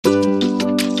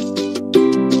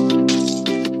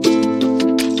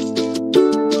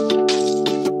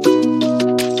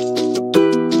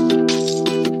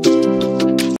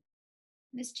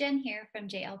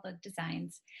MJ Elbug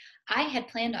Designs. I had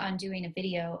planned on doing a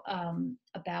video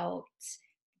about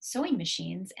sewing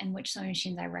machines and which sewing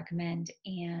machines I recommend.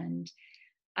 And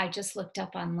I just looked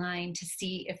up online to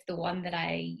see if the one that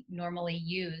I normally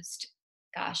used,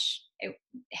 gosh, it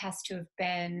has to have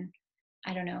been,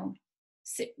 I don't know,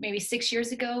 maybe 6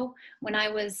 years ago when I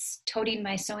was toting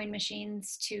my sewing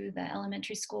machines to the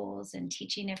elementary schools and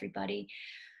teaching everybody.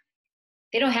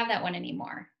 They don't have that one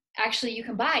anymore. Actually, you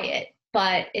can buy it,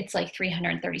 but it's like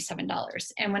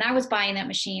 $337. And when I was buying that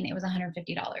machine, it was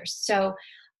 $150. So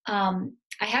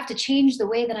I have to change the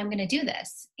way that I'm going to do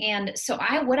this. And so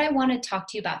what I want to talk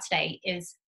to you about today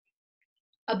is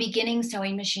a beginning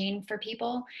sewing machine for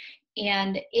people.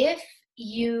 And if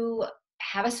you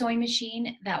have a sewing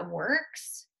machine that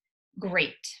works,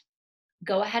 great.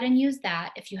 Go ahead and use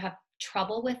that. If you have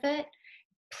trouble with it,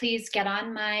 please get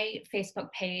on my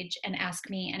Facebook page and ask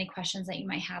me any questions that you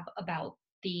might have about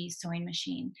the sewing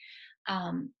machine.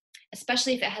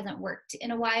 Especially if it hasn't worked in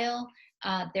a while,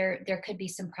 there could be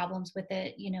some problems with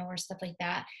it, or stuff like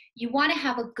that. You want to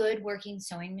have a good working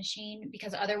sewing machine,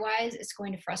 because otherwise it's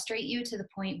going to frustrate you to the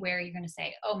point where you're going to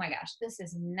say, oh my gosh, this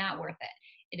is not worth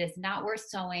it. It is not worth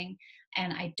sewing,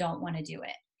 and I don't want to do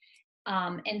it.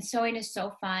 And sewing is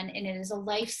so fun, and it is a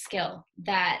life skill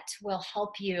that will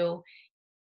help you.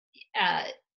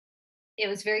 It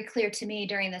was very clear to me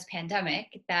during this pandemic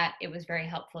that it was very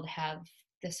helpful to have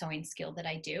the sewing skill that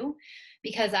I do,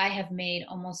 because I have made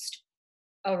almost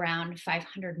around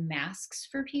 500 masks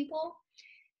for people.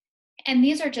 And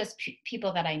these are just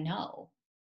people that I know.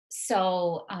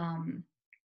 So,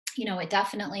 it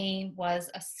definitely was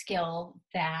a skill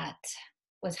that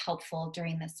was helpful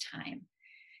during this time.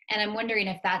 And I'm wondering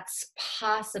if that's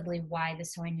possibly why the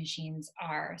sewing machines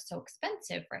are so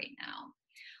expensive right now.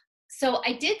 So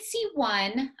I did see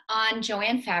one on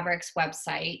Joann Fabric's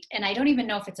website, and I don't even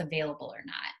know if it's available or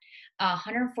not.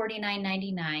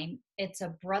 $149.99. It's a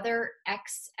Brother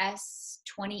XS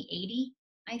 2080,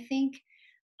 I think.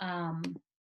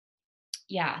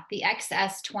 The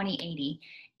XS 2080.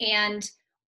 And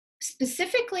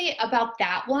specifically about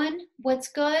that one, what's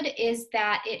good is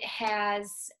that it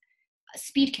has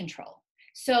speed control.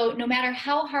 So no matter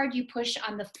how hard you push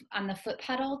on the foot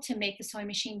pedal to make the sewing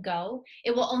machine go,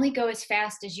 it will only go as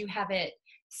fast as you have it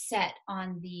set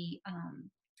on the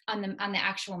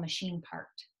actual machine part.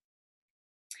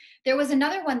 There was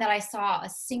another one that I saw, a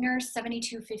Singer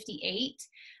 7258,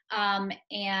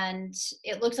 and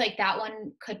it looked like that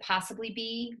one could possibly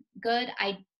be good.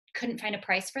 I couldn't find a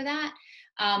price for that.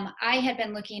 I had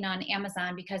been looking on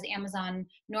Amazon, because Amazon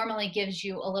normally gives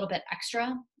you a little bit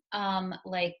extra,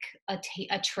 like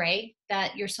a tray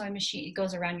that your sewing machine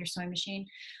goes around your sewing machine,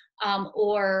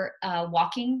 or a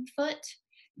walking foot,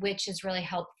 which is really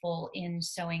helpful in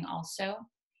sewing also.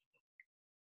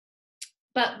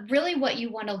 But really what you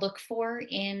want to look for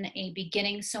in a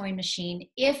beginning sewing machine,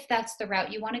 if that's the route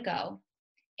you want to go,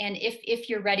 and if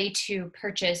you're ready to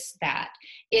purchase that,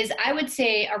 is I would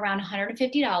say around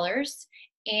 $150,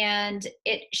 and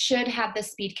it should have the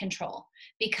speed control,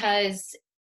 because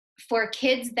for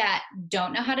kids that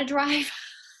don't know how to drive,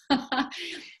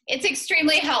 it's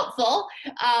extremely helpful,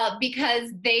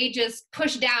 because they just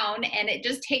push down and it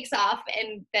just takes off,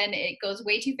 and then it goes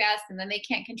way too fast, and then they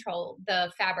can't control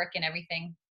the fabric and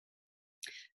everything.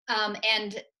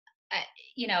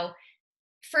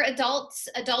 For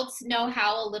adults know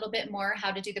how a little bit more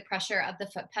how to do the pressure of the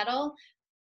foot pedal,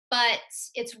 but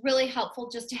it's really helpful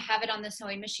just to have it on the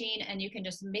sewing machine, and you can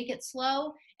just make it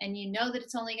slow, and you know that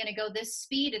it's only going to go this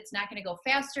speed. It's not going to go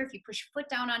faster if you push your foot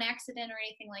down on accident or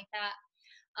anything like that.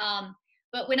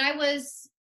 But when I was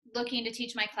looking to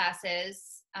teach my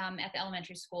classes at the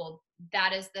elementary school,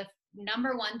 that is the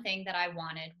number one thing that I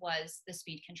wanted, was the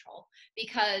speed control,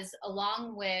 because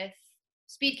along with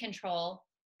speed control,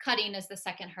 cutting is the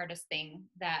second hardest thing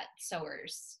that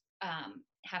sewers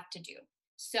have to do.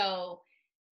 So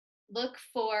look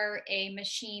for a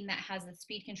machine that has the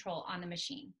speed control on the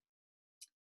machine.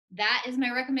 That is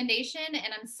my recommendation,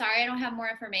 and I'm sorry I don't have more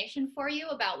information for you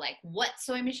about like what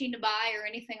sewing machine to buy or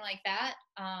anything like that.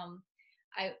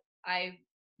 I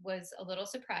was a little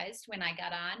surprised when I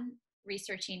got on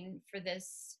researching for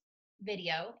this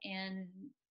video, and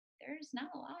there's not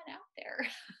a lot out there.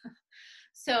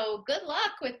 So good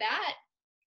luck with that.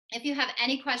 If you have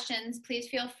any questions, please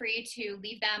feel free to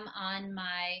leave them on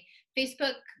my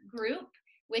Facebook group,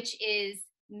 which is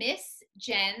Miss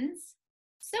Jenn's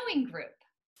Sewing Group.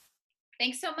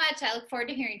 Thanks so much. I look forward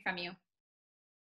to hearing from you.